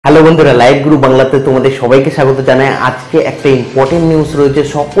Hello বন্ধুরা, live group বাংলাতে তোমাদের সবাইকে স্বাগত জানাই। আজকে একটা ইম্পর্টেন্ট নিউজ রয়েছে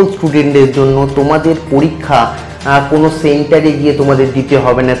সকল স্টুডেন্টদের জন্য। তোমাদের পরীক্ষা কোনো সেন্টারে গিয়ে তোমাদের দিতে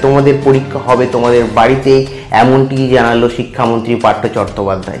হবে না, তোমাদের পরীক্ষা হবে তোমাদের বাড়িতেই, এমনটি জানালো শিক্ষামন্ত্রী পার্থ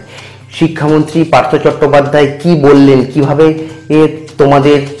চট্টোপাধ্যায়। শিক্ষামন্ত্রী পার্থ চট্টোপাধ্যায় কি বললেন, কিভাবে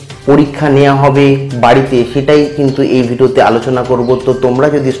তোমাদের পরীক্ষা নেওয়া হবে বাড়িতে, সেটাই কিন্তু এই ভিডিওতে আলোচনা করব। তো তোমরা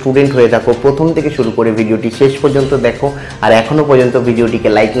যদি স্টুডেন্ট হয়ে থাকো প্রথম থেকে শুরু করে ভিডিওটি শেষ পর্যন্ত দেখো, আর এখনও পর্যন্ত ভিডিওটিকে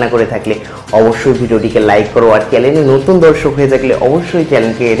লাইক না করে থাকলে অবশ্যই ভিডিওটিকে লাইক করো, আর চ্যানেলে নতুন দর্শক হয়ে থাকলে অবশ্যই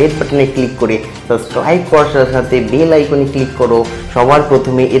চ্যানেলকে রেড বাটনে ক্লিক করে সাবস্ক্রাইব করার সাথে বেল আইকনে ক্লিক করো সবার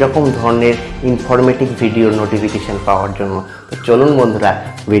প্রথমে এরকম ধরনের ইনফরমেটিভ ভিডিওর নোটিফিকেশন পাওয়ার জন্য। তো চলুন বন্ধুরা,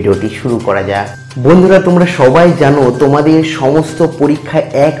 ভিডিওটি শুরু করা যাক। বন্ধুরা, তোমরা সবাই জানো তোমাদের সমস্ত পরীক্ষা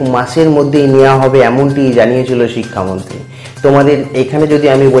 1 মাসের মধ্যেই নেওয়া হবে, এমনটি জানিয়েছিল শিক্ষামন্ত্রী। তোমাদের এখানে যদি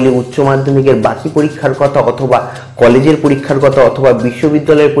আমি বলি উচ্চ মাধ্যমিকের বাকি পরীক্ষার কথা, অথবা কলেজের পরীক্ষার কথা, অথবা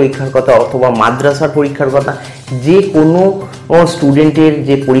বিশ্ববিদ্যালয়ের পরীক্ষার কথা, অথবা মাদ্রাসার পরীক্ষার কথা, যে কোনো স্টুডেন্টের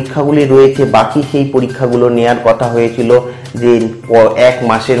যে পরীক্ষাগুলি রয়েছে বাকি, সেই পরীক্ষাগুলো নেওয়ার কথা হয়েছিল যে 1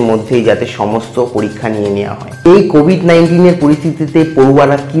 মাসের মধ্যেই যাতে সমস্ত পরীক্ষা নিয়ে নেওয়া হয়। এই কোভিড-19 পরিস্থিতিতে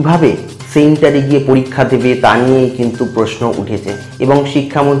পড়ুয়ারা কিভাবে সেন্টারে গিয়ে পরীক্ষা দেবে তা নিয়েই কিন্তু প্রশ্ন উঠেছে, এবং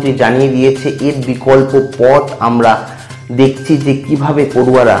শিক্ষামন্ত্রী জানিয়ে দিয়েছে এর বিকল্প পথ আমরা দেখছি যে কিভাবে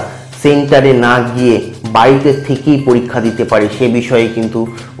পড়ুয়ারা সেন্টারে না গিয়ে বাড়িতে থেকেই পরীক্ষা দিতে পারে, সে বিষয়ে কিন্তু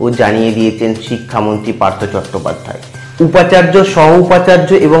ও জানিয়ে দিয়েছেন শিক্ষামন্ত্রী পার্থ চট্টোপাধ্যায়। উপাচার্য, সহ উপাচার্য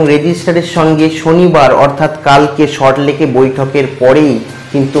এবং রেজিস্ট্রারের সঙ্গে শনিবার অর্থাৎ কালকে সল্টলেকে বৈঠকের পরেই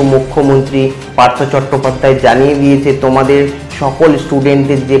কিন্তু মুখ্যমন্ত্রী পার্থ চট্টোপাধ্যায় জানিয়ে দিয়েছে তোমাদের সকল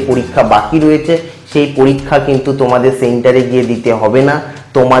স্টুডেন্টদের যে পরীক্ষা বাকি রয়েছে সেই পরীক্ষা কিন্তু তোমাদের সেন্টারে গিয়ে দিতে হবে না,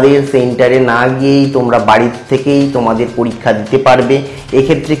 তোমাদের সেন্টারে না গিয়েই তোমরা বাড়ি থেকেই তোমাদের পরীক্ষা দিতে পারবে।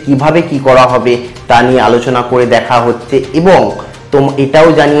 এক্ষেত্রে কিভাবে কি করা হবে তা নিয়ে আলোচনা করে দেখা হচ্ছে, এবং এটাও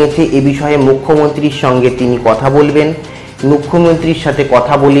জানিয়েছে এ বিষয়ে মুখ্যমন্ত্রীর সঙ্গে তিনি কথা বলবেন। মুখ্যমন্ত্রীর সাথে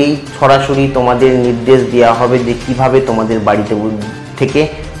কথা বলেই সরাসরি তোমাদের নির্দেশ দেওয়া হবে যে কিভাবে তোমাদের বাড়িতে থেকে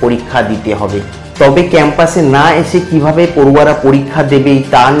পরীক্ষা দিতে হবে। তবে ক্যাম্পাসে না এসে কিভাবে পড়ুয়ারা পরীক্ষা দেবে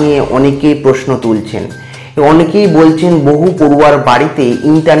তা নিয়ে অনেকেই প্রশ্ন তুলছেন। অনেকেই বলছেন বহু পড়ুয়ার বাড়িতে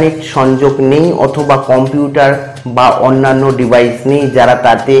ইন্টারনেট সংযোগ নেই, অথবা কম্পিউটার বা অন্যান্য ডিভাইস নেই যারা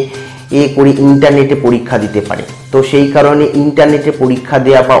তাতে করে ইন্টারনেটে পরীক্ষা দিতে পারে। তো সেই কারণে ইন্টারনেটে পরীক্ষা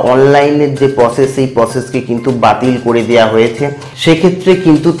দেওয়া বা অনলাইনের যে প্রসেস, সেই প্রসেসকে কিন্তু বাতিল করে দেওয়া হয়েছে। সেক্ষেত্রে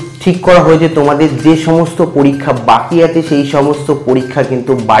কিন্তু ঠিক করা হয়েছে তোমাদের যে সমস্ত পরীক্ষা বাকি আছে সেই সমস্ত পরীক্ষা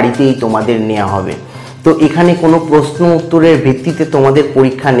কিন্তু বাড়িতেই তোমাদের নেওয়া হবে। তো এখানে কোনো প্রশ্ন উত্তরের ভিত্তিতে তোমাদের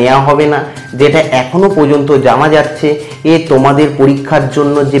পরীক্ষা নেওয়া হবে না, যেটা এখনো পর্যন্ত জানা যাচ্ছে। তোমাদের পরীক্ষার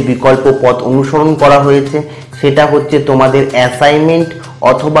জন্য যে বিকল্প পথ অনুসরণ করা হয়েছে সেটা হচ্ছে তোমাদের অ্যাসাইনমেন্ট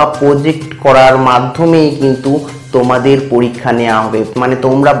অথবা প্রজেক্ট করার মাধ্যমেই কিন্তু তোমাদের পরীক্ষা নেওয়া হবে। মানে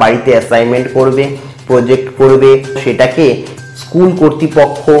তোমরা বাড়িতে অ্যাসাইনমেন্ট করবে, প্রজেক্ট করবে, সেটাকে স্কুল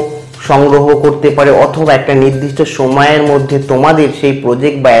কর্তৃপক্ষ সংগ্রহ করতে পারে, অথবা একটা নির্দিষ্ট সময়ের মধ্যে তোমাদের সেই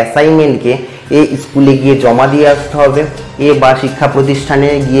প্রজেক্ট বা অ্যাসাইনমেন্টকে স্কুলে গিয়ে জমা দিয়ে আসতে হবে, বা শিক্ষা প্রতিষ্ঠানে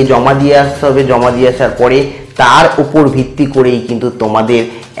গিয়ে জমা দিয়ে আসতে হবে। জমা দিয়ে আসার পরে তার উপর ভিত্তি করেই কিন্তু তোমাদের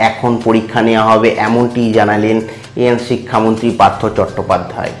এখন পরীক্ষা নেওয়া হবে, এমনটি জানালেন শিক্ষামন্ত্রী পার্থ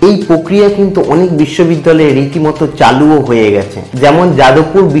চট্টোপাধ্যায়। এই প্রক্রিয়া কিন্তু অনেক বিশ্ববিদ্যালয়ে রীতিমতো চালুও হয়ে গেছে, যেমন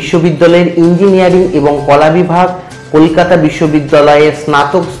যাদবপুর বিশ্ববিদ্যালয়ের ইঞ্জিনিয়ারিং এবং কলা বিভাগ, কলকাতা বিশ্ববিদ্যালয়ের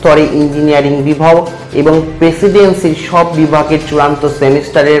স্নাতক স্তরে ইঞ্জিনিয়ারিং বিভাগ এবং প্রেসিডেন্সির সব বিভাগের চূড়ান্ত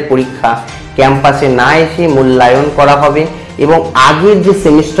সেমিস্টারের পরীক্ষা ক্যাম্পাসে না এসে মূল্যায়ন করা হবে, এবং আগের যে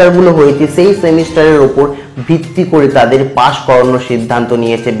সেমিস্টারগুলো হয়েছে সেই সেমিস্টারের ওপর ভিত্তি করে তাদের পাশ করানোর সিদ্ধান্ত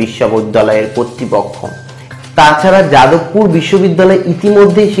নিয়েছে বিশ্ববিদ্যালয়ের কর্তৃপক্ষ। তাছাড়া যাদবপুর বিশ্ববিদ্যালয়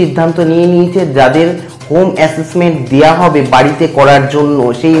ইতিমধ্যেই সিদ্ধান্ত নিয়ে নিয়েছে যাদের হোম অ্যাসেসমেন্ট দেওয়া হবে বাড়িতে করার জন্য,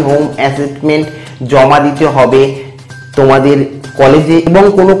 সেই হোম অ্যাসেসমেন্ট জমা দিতে হবে তোমাদের কলেজে, এবং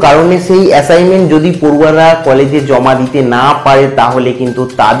কোনো কারণে সেই অ্যাসাইনমেন্ট যদি পড়ুয়ারা কলেজে জমা দিতে না পারে তাহলে কিন্তু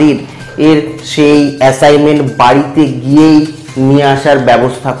তাদের সেই অ্যাসাইনমেন্ট বাড়িতে গিয়েই নিয়ে আসার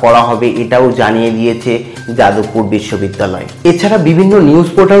ব্যবস্থা করা হবে, এটাও জানিয়ে দিয়েছে যাদবপুর বিশ্ববিদ্যালয়। এছাড়া বিভিন্ন নিউজ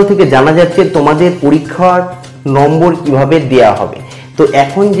পোর্টাল থেকে জানা যাচ্ছে তোমাদের পরীক্ষার নম্বর কিভাবে দেয়া হবে। তো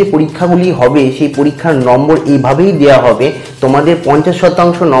এখন যে পরীক্ষাগুলি হবে সেই পরীক্ষার নম্বর এইভাবেই দেওয়া হবে, তোমাদের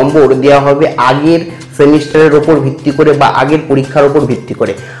 50% নম্বর দেওয়া হবে আগের সেমিস্টারের ওপর ভিত্তি করে বা আগের পরীক্ষার ওপর ভিত্তি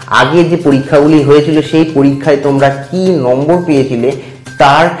করে। আগে যে পরীক্ষাগুলি হয়েছিল সেই পরীক্ষায় তোমরা কি নম্বর পেয়েছিলে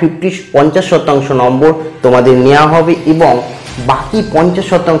তার 50% নম্বর তোমাদের নেওয়া হবে, এবং বাকি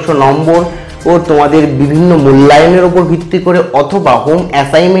 50% নম্বর ও তোমাদের বিভিন্ন মূল্যায়নের উপর ভিত্তি করে অথবা হোম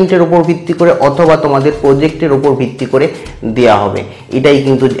অ্যাসাইনমেন্টের উপর ভিত্তি করে অথবা তোমাদের প্রজেক্টের উপর ভিত্তি করে দেওয়া হবে, এটাই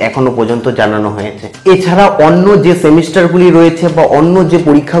কিন্তু এখনো পর্যন্ত জানানো হয়েছে। এছাড়া অন্য যে সেমিস্টারগুলি রয়েছে বা অন্য যে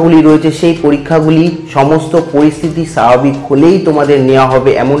পরীক্ষাগুলি রয়েছে সেই পরীক্ষাগুলি সমস্ত পরিস্থিতি স্বাভাবিক হলেই তোমাদের নেওয়া হবে,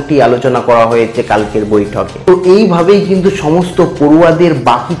 এমনটি আলোচনা করা হয়েছে কালকের বৈঠকে। তো এইভাবেই কিন্তু সমস্ত পড়ুয়াদের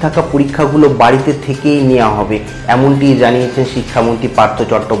বাকি থাকা পরীক্ষাগুলো বাড়িতে থেকেই নেওয়া হবে, এমনটি জানিয়েছেন শিক্ষামন্ত্রী পার্থ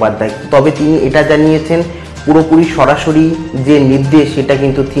চট্টোপাধ্যায়। তবে তিনি এটা জানিয়েছেন পুরোপুরি সরাসরি যে নির্দেশ সেটা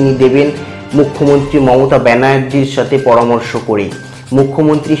কিন্তু তিনি দেবেন মুখ্যমন্ত্রী মমতা ব্যানার্জির সাথে পরামর্শ করেই,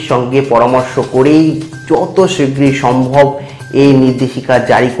 মুখ্যমন্ত্রীর সঙ্গে পরামর্শ করেই যত শীঘ্রই সম্ভব এই নির্দেশিকা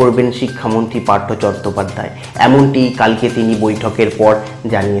জারি করবেন শিক্ষামন্ত্রী পার্থ চট্টোপাধ্যায়, এমনটি কালকে তিনি বৈঠকের পর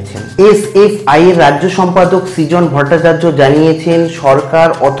জানিয়েছেন। এসএফআই এর রাজ্য সম্পাদক সৃজন ভট্টাচার্য জানিয়েছেন সরকার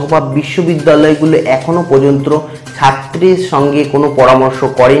অথবা বিশ্ববিদ্যালয়গুলো এখনো পর্যন্ত ছাত্রের সঙ্গে কোনো পরামর্শ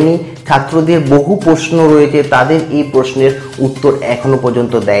করেনি, ছাত্রদের বহু প্রশ্ন রয়েছে, তাদের এই প্রশ্নের উত্তর এখনো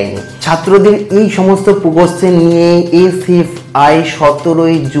পর্যন্ত দেয়নি। ছাত্রদের এই সমস্ত কোশ্চেন নিয়ে এসএফআই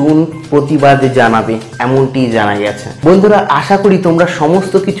 17 জুন প্রতিবাদ জানাবে, এমনটি জানা গেছে। বন্ধুরা, আশা করি তোমরা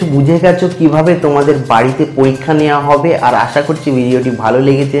সমস্ত কিছু বুঝে গেছো কিভাবে তোমাদের বাড়িতে পরীক্ষা নেওয়া হবে, আর আশা করছি ভিডিওটি ভালো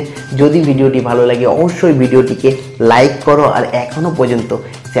লেগেছে। যদি ভিডিওটি ভালো লাগে অবশ্যই ভিডিওটিকে লাইক করো, আর এখনো পর্যন্ত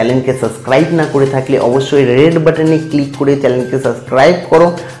চ্যানেলকে সাবস্ক্রাইব না করে থাকলে অবশ্যই রেড বাটনে ক্লিক করে চ্যানেলকে সাবস্ক্রাইব করো,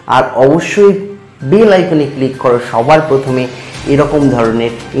 আর অবশ্যই বেল আইকনে ক্লিক করো সবার প্রথমে এরকম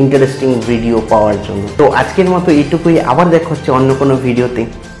ধরনের ইন্টারেস্টিং ভিডিও পাওয়ার জন্য। তো আজকের মতো এইটুকুই, আবার দেখা হচ্ছে অন্য কোনো ভিডিওতে।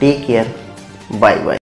 Take care, bye bye.